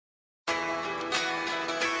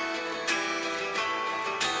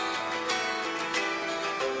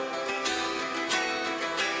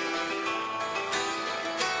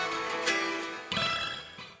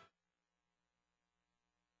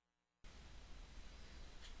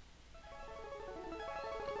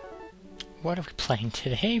What are we playing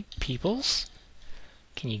today, peoples?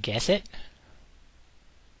 Can you guess it?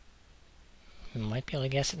 We might be able to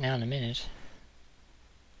guess it now in a minute.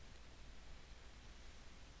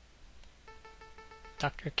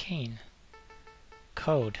 Dr. Kane.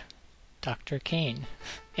 Code. Dr. Kane.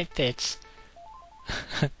 It fits.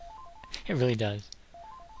 It really does.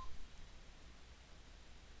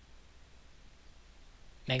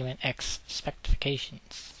 Megaman X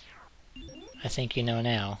specifications. I think you know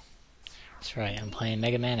now. That's right, I'm playing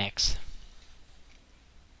Megaman X.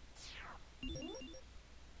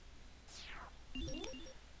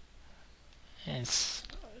 And it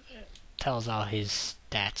tells all his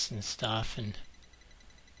stats and stuff, and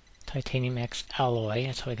Titanium X alloy,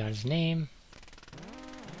 that's how he got his name.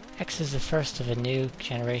 X is the first of a new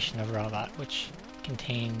generation of robot, which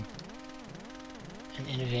contain an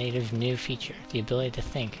innovative new feature, the ability to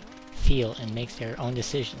think, feel, and make their own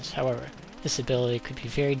decisions. However, this ability could be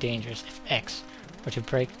very dangerous if X were to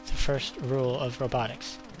break the first rule of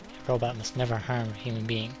robotics. A robot must never harm a human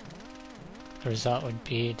being. The result would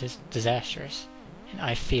be disastrous, and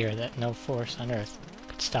I fear that no force on Earth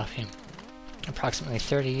could stop him. Approximately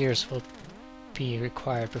 30 years will be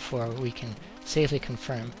required before we can safely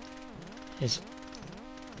confirm his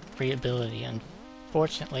reability.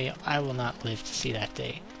 Unfortunately, I will not live to see that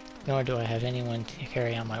day, nor do I have anyone to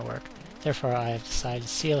carry on my work. Therefore, I have decided to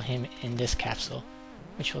seal him in this capsule,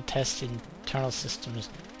 which will test internal systems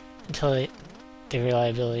until the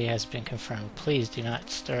reliability has been confirmed. Please do not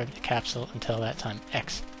disturb the capsule until that time.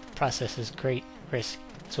 X processes great risk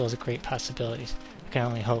as well as great possibilities. I can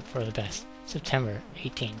only hope for the best. September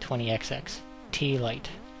 18, 20XX. T. Light.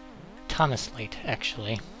 Thomas Light,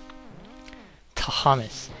 actually.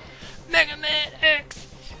 Thomas. Megaman X!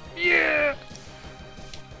 Yeah!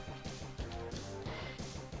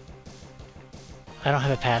 I don't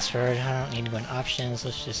have a password. I don't need to go in options.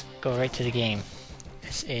 Let's just go right to the game.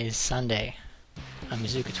 This is Sunday. I'm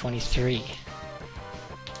Mizuka 23.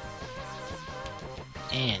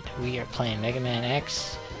 And we are playing Megaman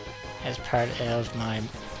X as part of my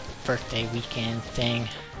birthday weekend thing.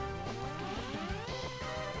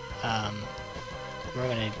 We're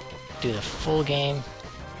gonna do the full game.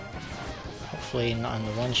 Hopefully on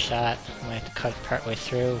the one shot. I might have to cut it part way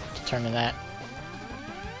through, determine that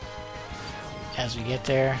as we get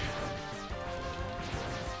there.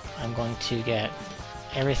 I'm going to get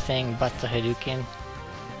everything but the Hadouken.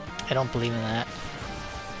 I don't believe in that.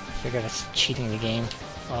 I figure that's cheating the game.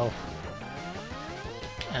 Oh.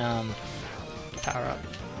 Power up.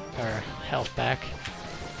 Or health back.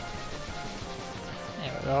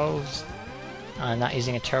 There it goes. Not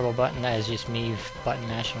using a turbo button, that is just me button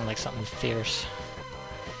mashing like something fierce.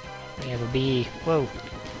 We have a bee. Whoa.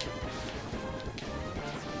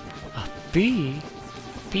 A bee?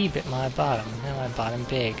 Bee bit my bottom. Now my bottom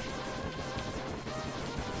big.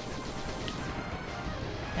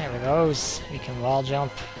 There it goes. We can wall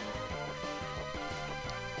jump.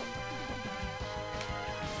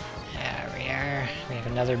 There we are. We have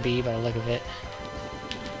another bee by the look of it.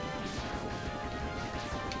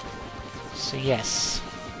 So yes.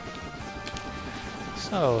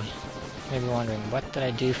 So, you may be wondering, what did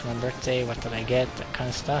I do for my birthday? What did I get? That kind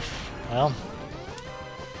of stuff. Well,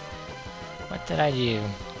 what did I do?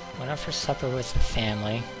 Went out for supper with the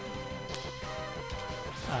family.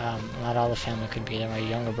 Not all the family could be there. My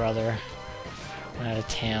younger brother went out of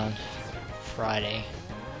town Friday.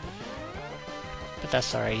 But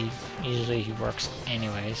that's alright. Usually he works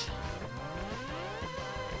anyways.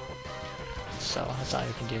 So that's all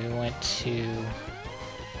we can do. We went to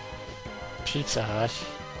Pizza Hut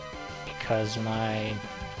because my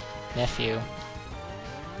nephew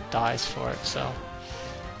dies for it, so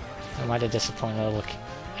I might have disappointed a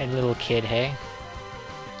little kid, hey?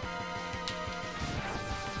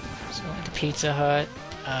 So we went to Pizza Hut.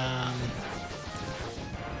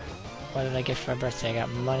 What did I get for my birthday? I got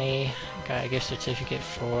money. I got a gift certificate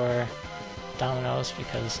for Domino's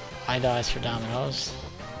because I dies for Domino's,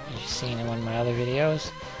 as you've seen in one of my other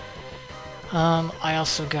videos. I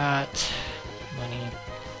also got money,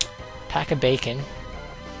 pack of bacon.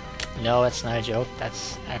 No, that's not a joke.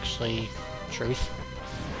 That's actually truth.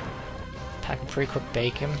 Pack of pre-cooked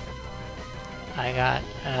bacon. I got,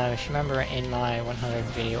 if you remember in my 100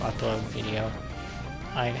 video upload video,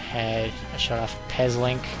 I showed off Pez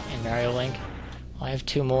Link and Mario Link. Well, I have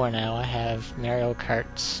two more now. I have Mario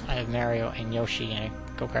Karts. I have Mario and Yoshi in a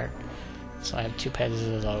go-kart. So I have two Pez's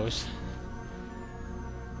of those.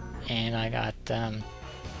 And I got,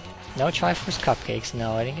 no Triforce Cupcakes.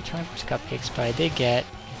 No, I didn't get Triforce Cupcakes, but I did get,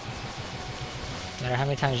 no matter how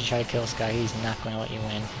many times you try to kill this guy, he's not going to let you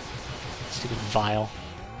win. Stupid Vile.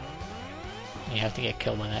 You have to get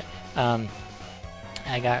killed by that.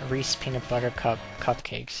 I got Reese peanut butter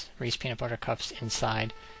cupcakes. Reese peanut butter cups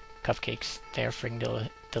inside cupcakes. They're freaking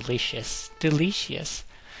delicious. Delicious.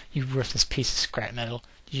 You worthless piece of scrap metal.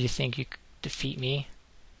 Did you think you could defeat me?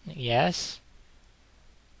 Yes?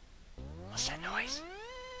 What's that noise?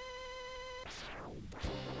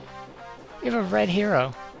 We have a red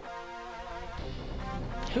hero.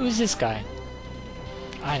 Who is this guy?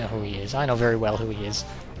 I know who he is. I know very well who he is.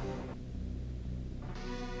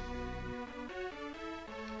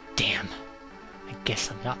 Damn. I guess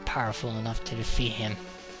I'm not powerful enough to defeat him.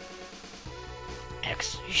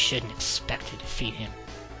 X, you shouldn't expect to defeat him.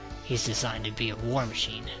 He's designed to be a war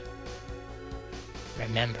machine.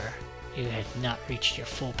 Remember, you have not reached your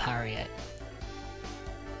full power yet.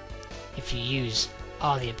 If you use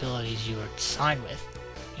all the abilities you were designed with,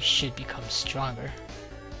 you should become stronger.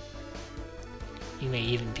 You may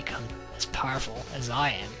even become as powerful as I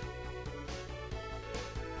am.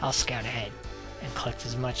 I'll scout ahead and collect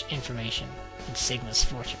as much information in Sigma's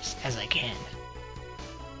fortress as I can.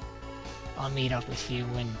 I'll meet up with you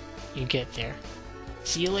when you get there.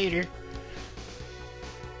 See you later.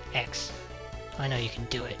 X, I know you can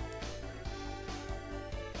do it.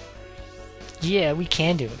 Yeah, we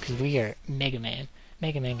can do it because we are Megaman.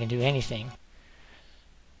 Megaman can do anything.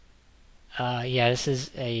 Yeah, this is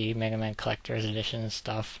a Megaman Collector's Edition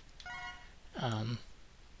stuff.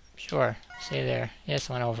 Sure, stay there. Yes,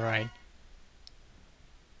 I want to override.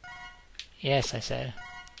 Yes, I said.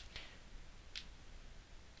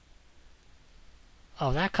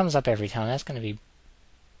 Oh, that comes up every time. That's gonna be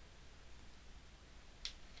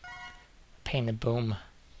pain in the boom.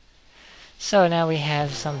 So now we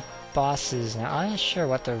have some bosses. Now I'm not sure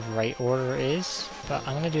what the right order is, but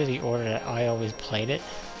I'm gonna do the order that I always played it.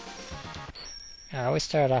 I always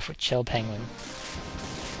started off with Chill Penguin.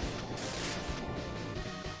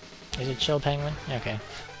 Is it Chill Penguin? Okay.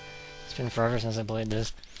 It's been forever since I played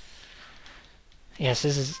this. Yes,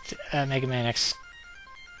 this is Mega Man X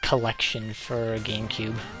collection for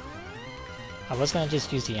GameCube. I was gonna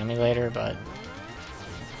just use the emulator, but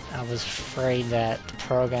I was afraid that the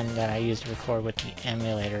program that I used to record with the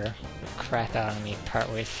emulator would crap out on me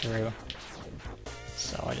partway through.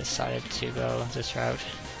 So I decided to go this route.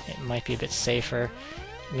 It might be a bit safer.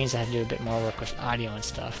 It means I have to do a bit more work with audio and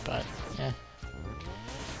stuff, but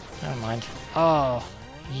never mind. Oh,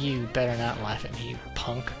 you better not laugh at me, you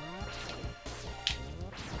punk.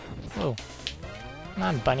 Whoa. Come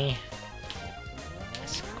on, bunny.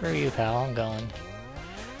 Screw you, pal. I'm going.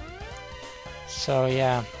 So,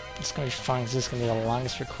 yeah. It's gonna be fun, because this is gonna be the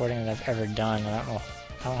longest recording that I've ever done. I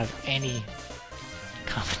don't have any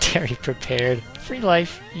commentary prepared. Free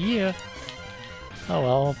life, yeah. Oh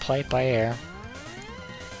well, we'll play it by ear.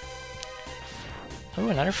 Oh,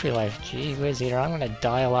 another free life. Gee whiz, either I'm gonna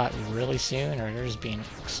die a lot really soon, or they're just being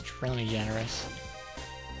extremely generous.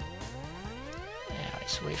 Yeah,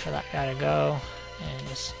 just wait for that guy to go, and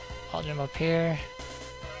just I'll jump up here,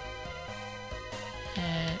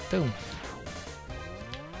 and boom.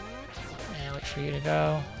 And wait for you to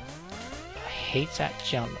go. I hate that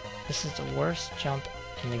jump. This is the worst jump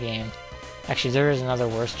in the game. Actually, there is another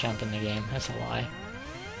worse jump in the game. That's a lie.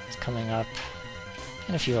 It's coming up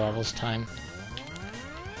in a few levels' time.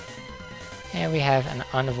 And we have an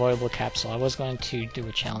unavoidable capsule. I was going to do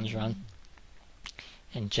a challenge run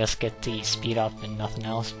and just get the speed up and nothing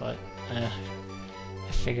else, but I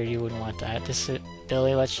figured you wouldn't want that. This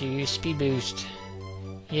ability lets you use speed boost.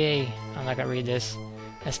 Yay! I'm not gonna read this.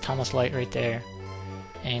 That's Thomas Light right there.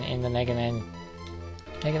 And in the Mega Man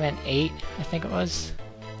 8, I think it was,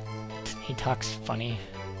 he talks funny.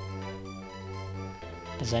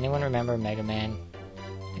 Does anyone remember Mega Man,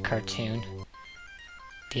 the cartoon?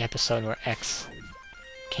 The episode where X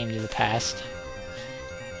came to the past?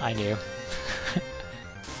 I do.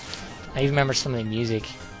 I even remember some of the music.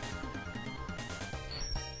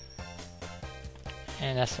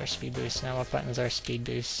 And that's our speed boost. Now what buttons are speed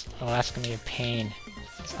boost? Oh, that's gonna be a pain.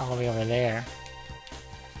 It's all the way over there.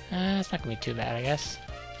 It's not gonna be too bad, I guess.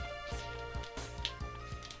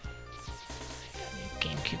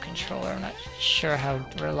 GameCube controller. I'm not sure how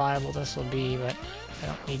reliable this will be, but I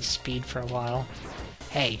don't need speed for a while.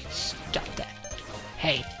 Hey, stop that.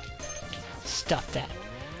 Hey, stop that.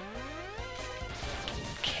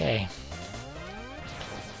 Okay.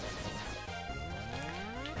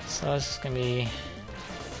 So this is gonna be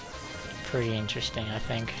pretty interesting, I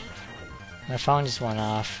think. My phone just went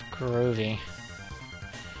off. Groovy.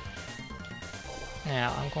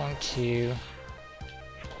 Now, I'm going to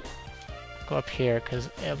go up here, because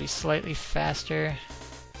it'll be slightly faster.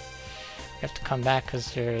 You have to come back,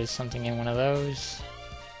 because there is something in one of those.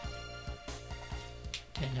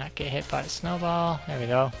 Did not get hit by the snowball. There we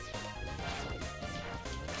go.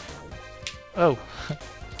 Whoa!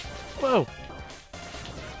 Whoa!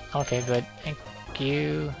 Okay, good. Thank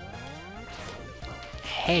you.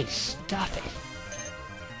 Hey, stop it!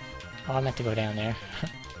 Oh, I meant to go down there.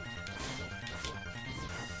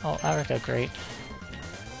 Oh, that worked out great.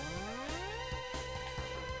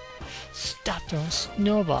 Stop throwing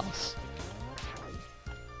snowballs!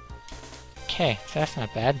 Okay, so that's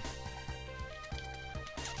not bad.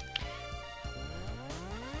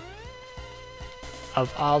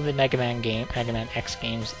 Of all the Megaman X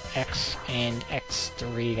games, X and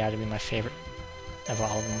X3 gotta be my favorite of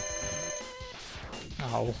all of them.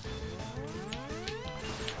 Oh.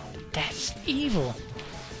 That's evil!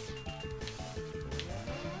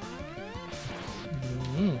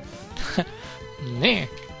 Meh.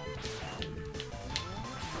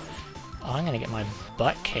 Oh, I'm gonna get my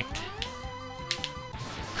butt kicked.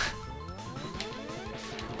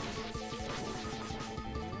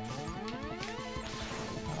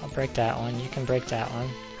 I'll break that one. You can break that one.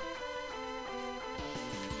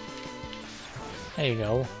 There you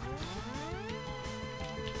go.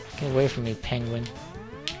 Get away from me, penguin.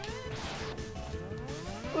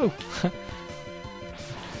 Ooh!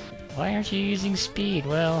 Why aren't you using speed?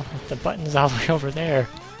 Well, the button's all the way over there.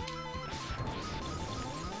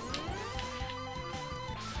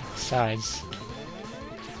 Besides,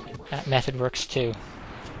 that method works too.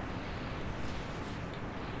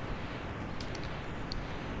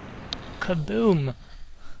 Kaboom!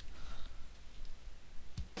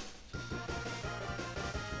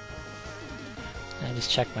 I just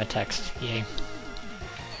checked my text. Yay.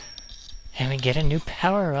 And we get a new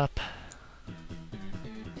power-up.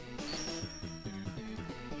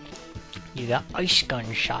 You got ice gun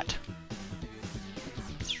shot.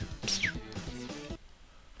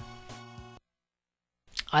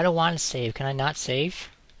 I don't want to save. Can I not save?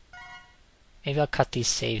 Maybe I'll cut these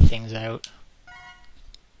save things out.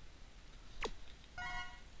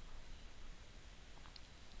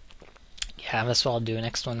 Yeah, that's what I'll do.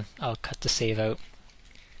 Next one, I'll cut the save out.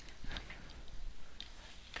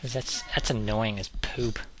 Because that's annoying as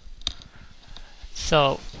poop.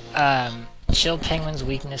 So, Chill Penguin's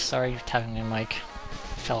weakness, sorry, tapping my mic,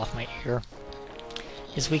 fell off my ear.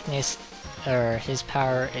 His weakness, or his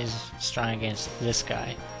power is strong against this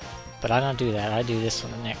guy. But I don't do that, I do this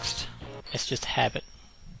one next. It's just a habit.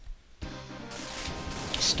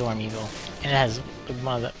 Storm Eagle. And it has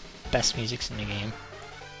one of the best musics in the game.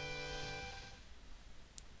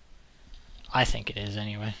 I think it is,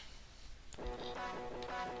 anyway.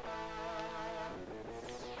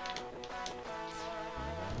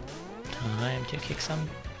 Time to kick some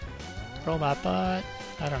robot butt.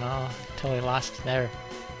 I don't know. Totally lost there.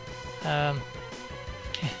 No.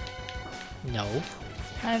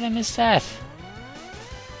 How did I miss that?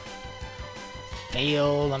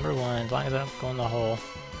 Fail number one. As long as I don't go in the hole.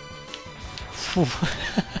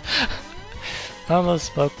 Almost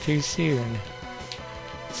spoke too soon.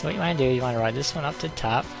 So what you want to do, you want to ride this one up to the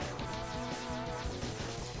top.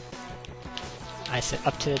 I said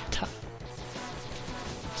up to the top.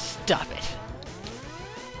 Stop it!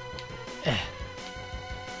 Okay,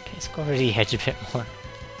 let's go over to the edge a bit more.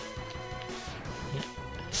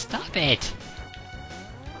 Stop it!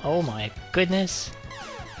 Oh my goodness!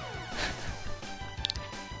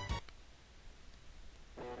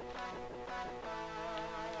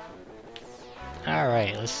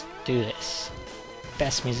 Alright, let's do this.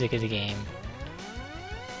 Best music of the game.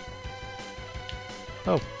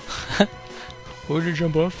 Oh. Why'd you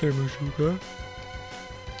jump off there, Masuka?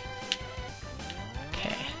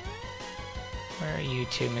 Okay. Where are you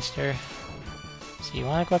two, mister? So you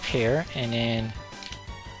want to go up here, and then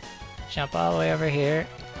jump all the way over here,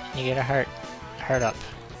 and you get a heart up.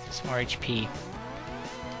 Some more HP.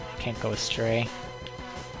 I can't go astray.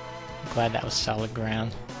 I'm glad that was solid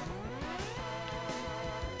ground.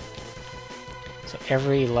 So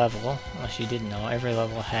every level, unless you didn't know, every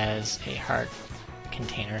level has a heart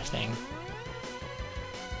container thing.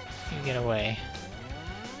 You get away.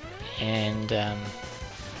 And,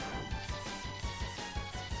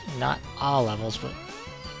 not all levels, but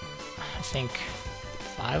I think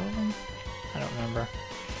 5 of them? I don't remember.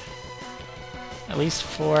 At least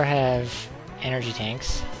 4 have energy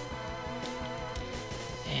tanks.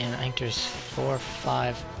 And I think there's 4 or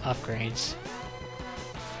 5 upgrades.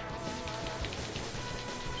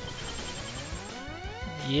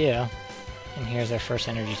 Yeah. And here's our first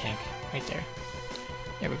energy tank. Right there.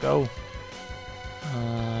 There we go.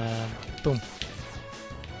 Boom.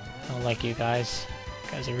 I don't like you guys.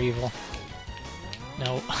 You guys are evil.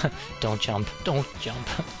 No. Don't jump. Don't jump.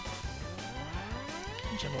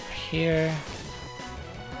 Jump over here.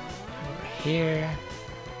 here.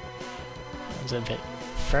 One's a bit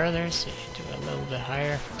further, so you do it a little bit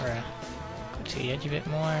higher, or go to the edge a bit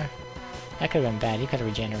more. That could have been bad. You could have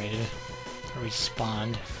regenerated or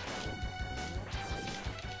respawned.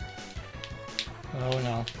 Oh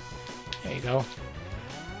no. There you go.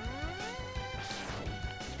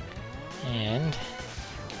 And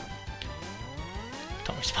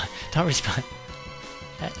don't respawn. Don't respawn.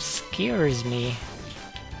 That scares me.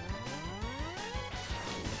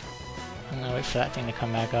 I'm gonna wait for that thing to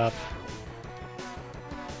come back up.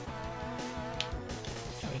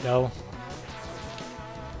 There we go.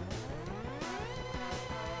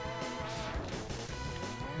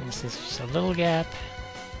 And this is just a little gap.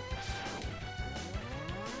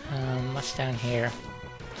 What's down here?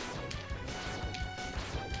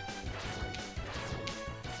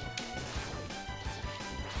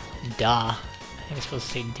 Duh. I think it's supposed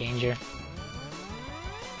to say danger.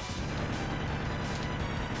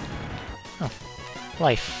 Oh.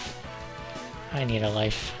 Life. I need a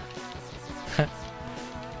life.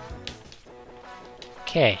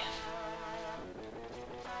 Okay.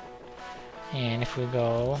 And if we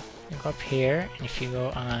go up here, and if you go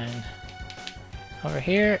on over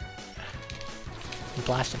here,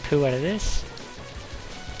 blast the poo out of this,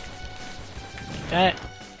 like that,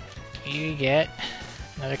 you get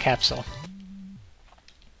another capsule.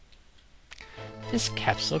 This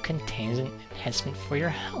capsule contains an enhancement for your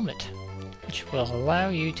helmet, which will allow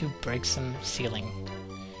you to break some ceiling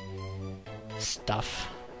stuff.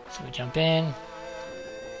 So we jump in,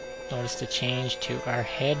 notice the change to our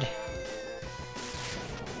head.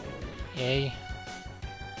 Yay.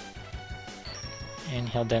 And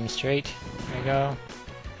he'll demonstrate. There we go.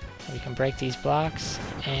 So we can break these blocks,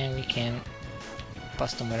 and we can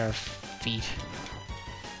bust them with our feet.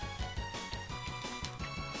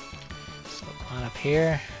 So go on up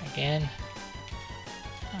here again.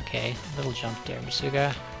 Okay, little jump there,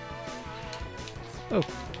 Misuga. Oh,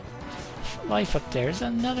 life up there. There's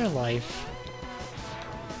another life.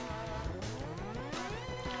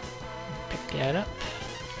 Pick that up.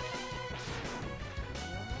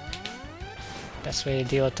 Best way to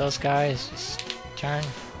deal with those guys is just turn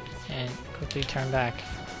and quickly turn back.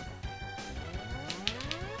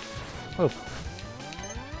 Oh,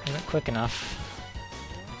 wasn't quick enough.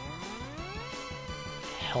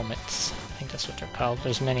 Helmets, I think that's what they're called.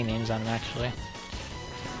 There's many names on them actually.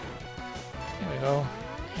 There we go.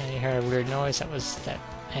 And you heard a weird noise. That was that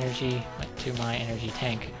energy went to my energy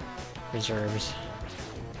tank reserves.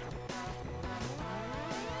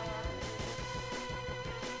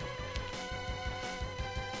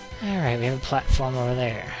 Alright, we have a platform over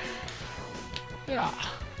there. Yeah,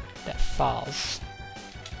 that falls.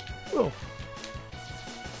 Whoa.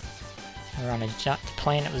 We're on a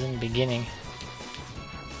plane that was in the beginning.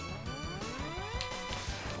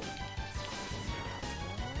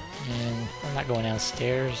 And I'm not going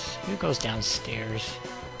downstairs. Who goes downstairs?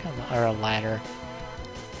 Come on, or a ladder.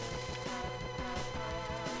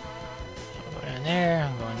 I'll go down there,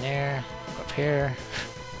 I'm going there, I'll go up here.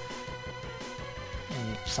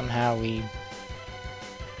 And somehow we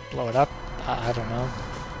blow it up. I don't know.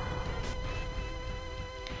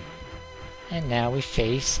 And now we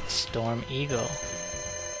face Storm Eagle.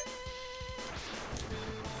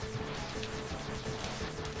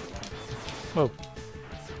 Whoa.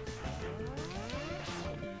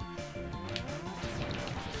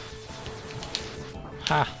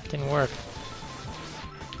 Ha! Didn't work.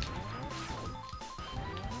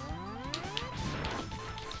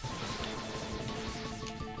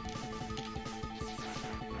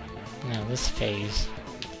 Now this phase.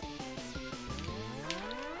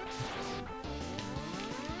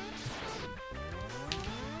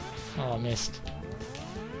 Oh, I missed.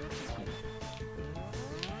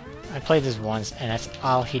 I played this once, and that's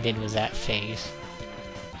all he did was that phase.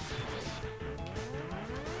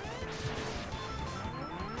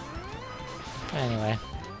 Anyway.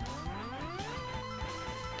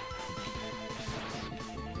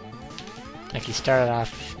 Like, he started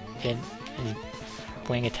off in his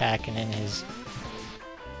wing attack, and then his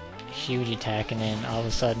huge attack, and then all of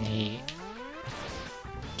a sudden he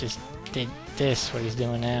just did this, what he's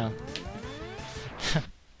doing now.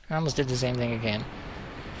 I almost did the same thing again.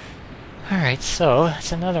 Alright, so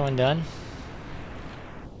that's another one done.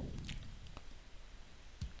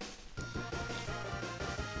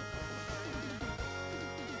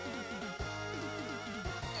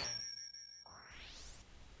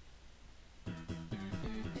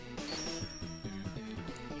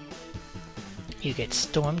 You get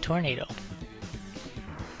Storm Tornado.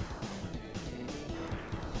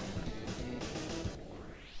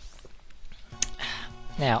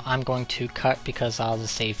 Now, I'm going to cut because all the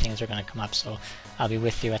save things are going to come up, so I'll be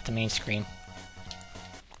with you at the main screen.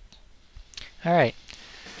 Alright,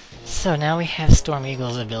 so now we have Storm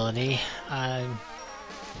Eagle's ability. I'd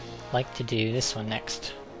like to do this one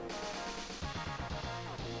next.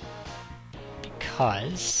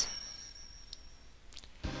 Because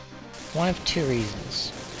one of two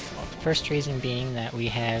reasons. Well, the first reason being that we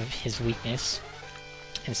have his weakness,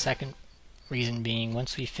 and second reason being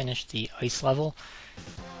once we finish the ice level,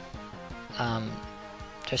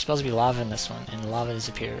 there's supposed to be lava in this one, and lava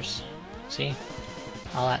disappears. See?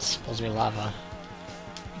 All that's supposed to be lava.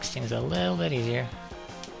 Makes things a little bit easier.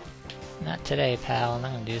 Not today, pal. I'm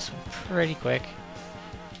gonna do this one pretty quick.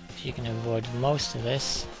 If you can avoid most of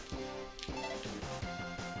this.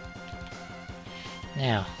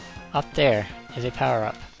 Now, up there is a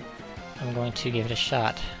power-up. I'm going to give it a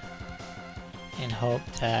shot and hope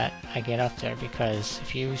that I get up there, because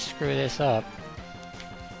if you screw this up,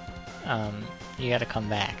 you gotta come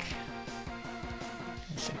back.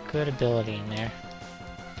 It's a good ability in there.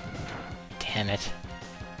 Damn it.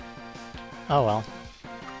 Oh well.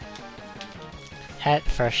 Had the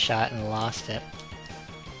first shot and lost it.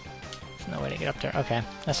 There's no way to get up there. Okay,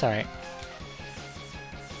 that's alright.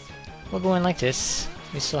 We'll go in like this.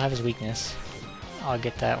 We still have his weakness. I'll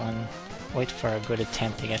get that one. Wait for a good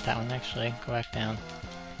attempt to get that one, actually. Go back down.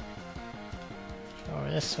 Go over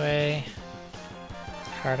this way.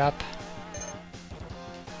 Hard up.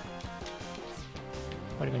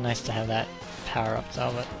 Would have been nice to have that power up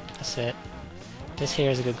though, but that's it. This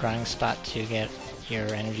here is a good grinding spot to get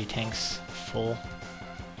your energy tanks full.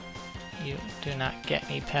 You do not get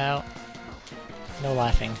me, pal. No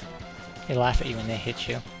laughing. They laugh at you when they hit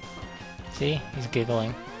you. See? He's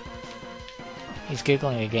giggling. He's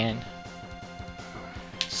giggling again.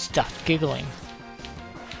 Stop giggling.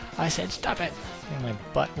 I said stop it! And my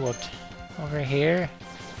butt whooped. Over here.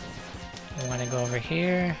 You wanna go over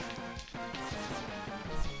here.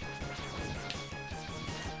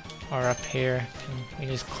 Or up here. Can we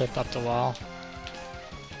just clip up the wall?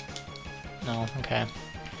 No, okay.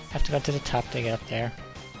 Have to go to the top to get up there.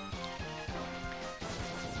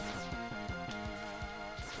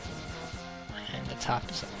 And the top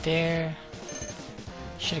is up there.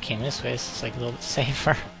 Should have came this way, so it's like a little bit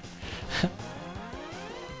safer.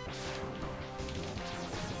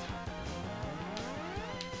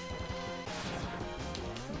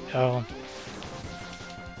 Oh.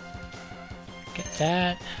 Get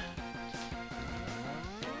that.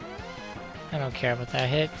 I don't care about that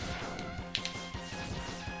hit.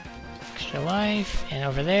 Extra life, and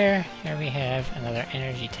over there, here we have another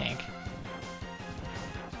energy tank.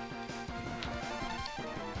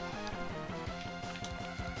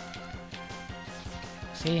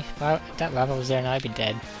 See, if that lava was there now, I'd be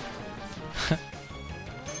dead.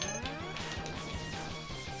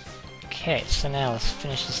 Okay, so now let's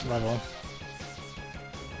finish this level.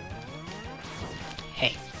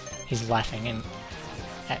 Hey, he's laughing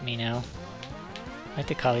at me now. I like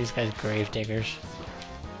to call these guys grave diggers.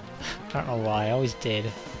 I don't know why, I always did.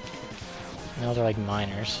 Now they're like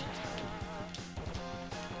miners.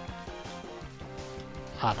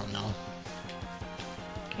 I don't know.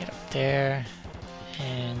 Get up there,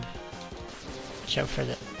 and watch out for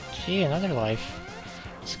the... Gee, another life.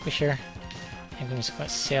 Squisher. I'm going to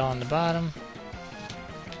sail on the bottom.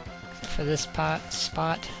 For this spot.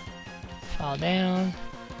 Fall down.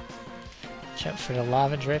 Watch out for the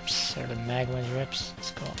lava drips, or the magma drips.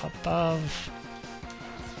 Let's go above.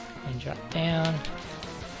 And drop down.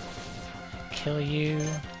 Kill you.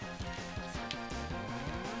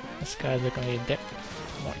 This guy's looking to be a bit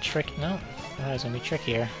more tricky. No, I thought it was going to be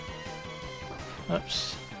trickier.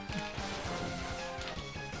 Oops.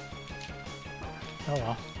 Oh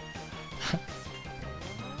well.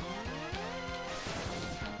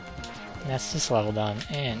 And that's this level done,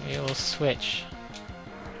 and we will switch.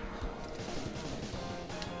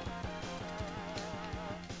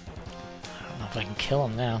 I don't know if I can kill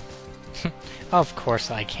him now. Of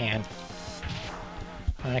course I can.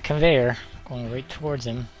 On a conveyor, going right towards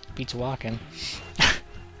him, beats walking.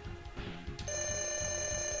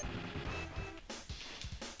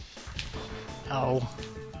 Oh.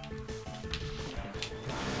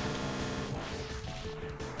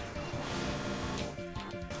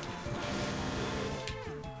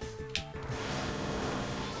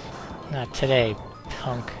 Not today,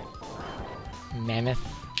 punk. Mammoth.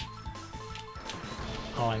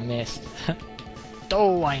 Oh, I missed.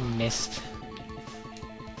 Oh, I missed.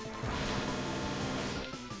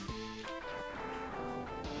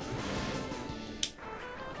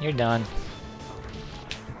 You're done.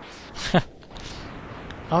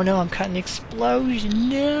 Oh no, I'm cutting the explosion.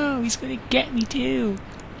 No, he's gonna get me too.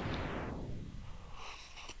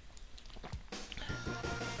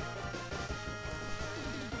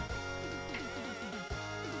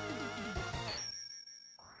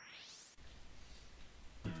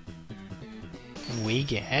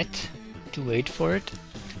 get, to wait for it,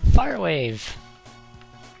 Fire Wave.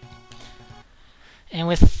 And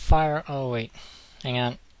with fire... oh wait, hang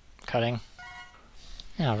on, cutting.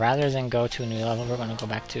 Now, rather than go to a new level, we're going to go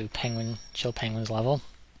back to Chill Penguin's level.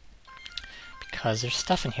 Because there's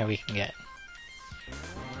stuff in here we can get.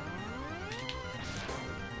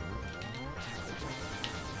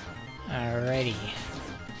 Alrighty.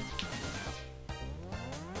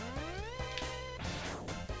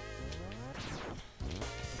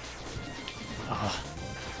 Oh.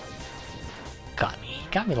 Got me.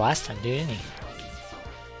 Got me last time, dude, didn't he?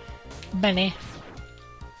 Benny.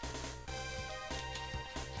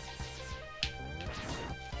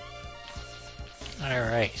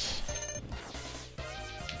 Alright.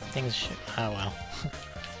 Things should... oh well.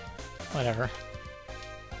 Whatever.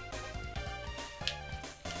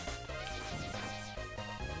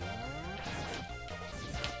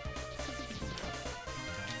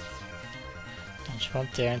 Don't jump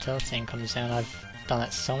up there until the thing comes down. I've done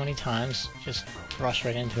that so many times. Just rush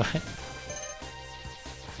right into it.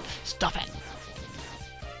 Stop it!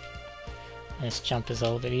 This jump is a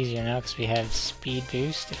little bit easier now because we have speed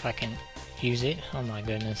boost, if I can use it. Oh my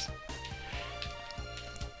goodness.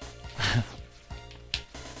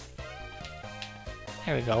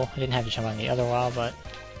 There we go. I didn't have to jump on the other wall, but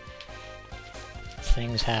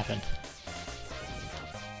things happen.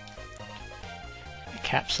 The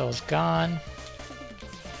capsule's gone.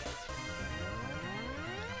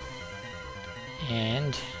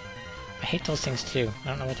 And I hate those things too. I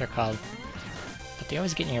don't know what they're called, but they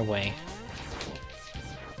always get in your way.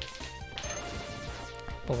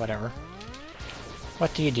 But whatever.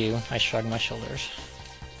 What do you do? I shrug my shoulders.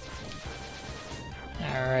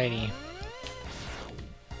 Alrighty.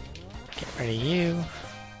 Get rid of you.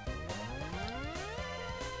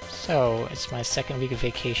 So, it's my second week of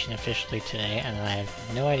vacation officially today, and I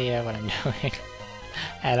have no idea what I'm doing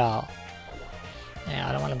at all. Yeah,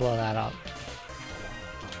 I don't want to blow that up.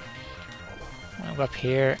 I want to go up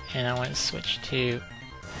here, and I want to switch to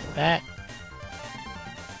that.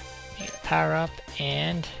 Get power up,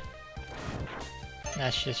 and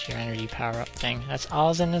that's just your energy power up thing. That's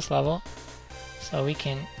all's in this level, so we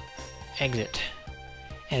can exit.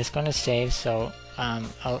 And it's going to save, so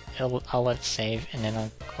I'll let it save, and then I'm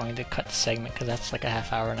going to cut the segment because that's like a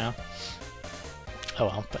half hour now. Oh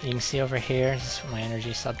well, but you can see over here, this is my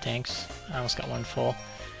energy sub-tanks. I almost got one full.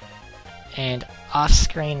 And off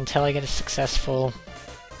screen, until I get a successful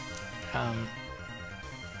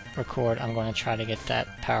record, I'm going to try to get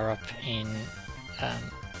that power up in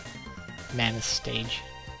Mammoth stage,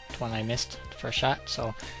 the one I missed the first shot.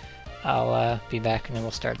 So I'll be back and then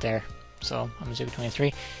we'll start there. So I'm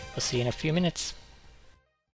Azuka23. We'll see you in a few minutes.